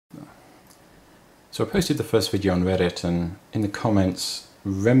So I posted the first video on Reddit, and in the comments,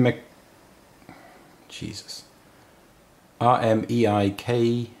 RMEIKLEJ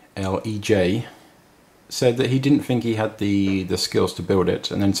said that he didn't think he had the skills to build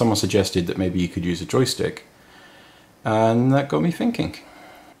it, and then someone suggested that maybe you could use a joystick, and that got me thinking.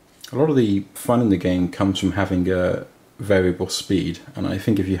 A lot of the fun in the game comes from having a variable speed, and I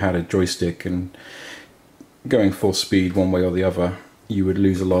think if you had a joystick and going full speed one way or the other, you would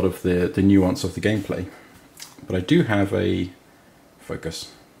lose a lot of the nuance of the gameplay. But I do have a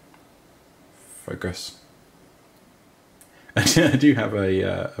focus. I do have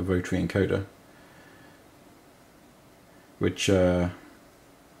a rotary encoder, which not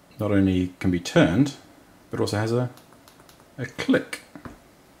only can be turned, but also has a click.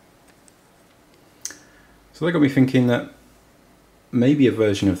 So that got me thinking that maybe a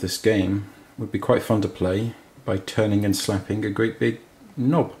version of this game would be quite fun to play by turning and slapping a great big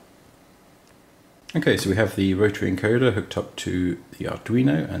knob. Okay, so we have the rotary encoder hooked up to the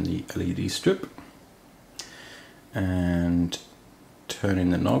Arduino and the LED strip, and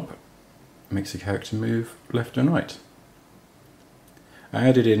turning the knob makes the character move left and right. I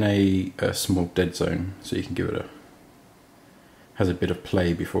added in a small dead zone so you can give it has a bit of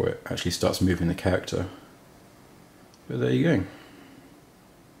play before it actually starts moving the character. But there you go.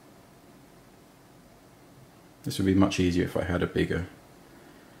 This would be much easier if I had a bigger,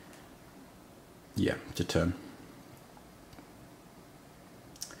 to turn.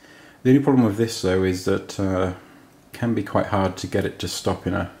 The only problem with this though is that it can be quite hard to get it to stop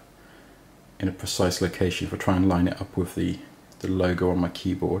in a precise location if I try and line it up with the logo on my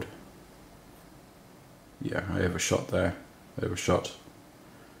keyboard. Yeah, I overshot there. Overshot.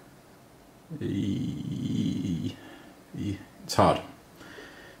 It's hard.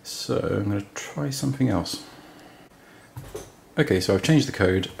 So I'm going to try something else. Okay, so I've changed the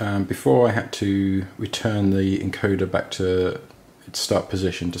code. Before I had to return the encoder back to its start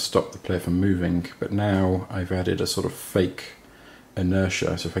position to stop the player from moving, but now I've added a sort of fake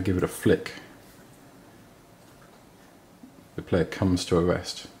inertia, so if I give it a flick, the player comes to a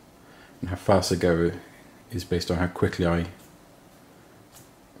rest. And how fast I go is based on how quickly I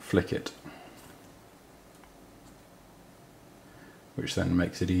flick it, which then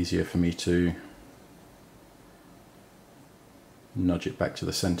makes it easier for me to nudge it back to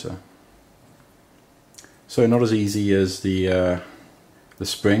the center. So not as easy as the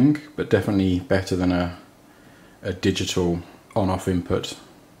spring, but definitely better than a digital on-off input.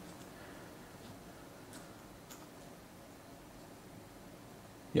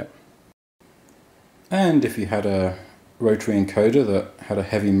 Yeah. And if you had a rotary encoder that had a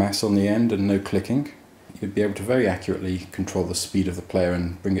heavy mass on the end and no clicking, you'd be able to very accurately control the speed of the player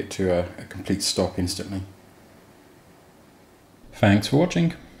and bring it to a complete stop instantly. Thanks for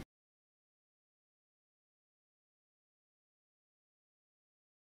watching.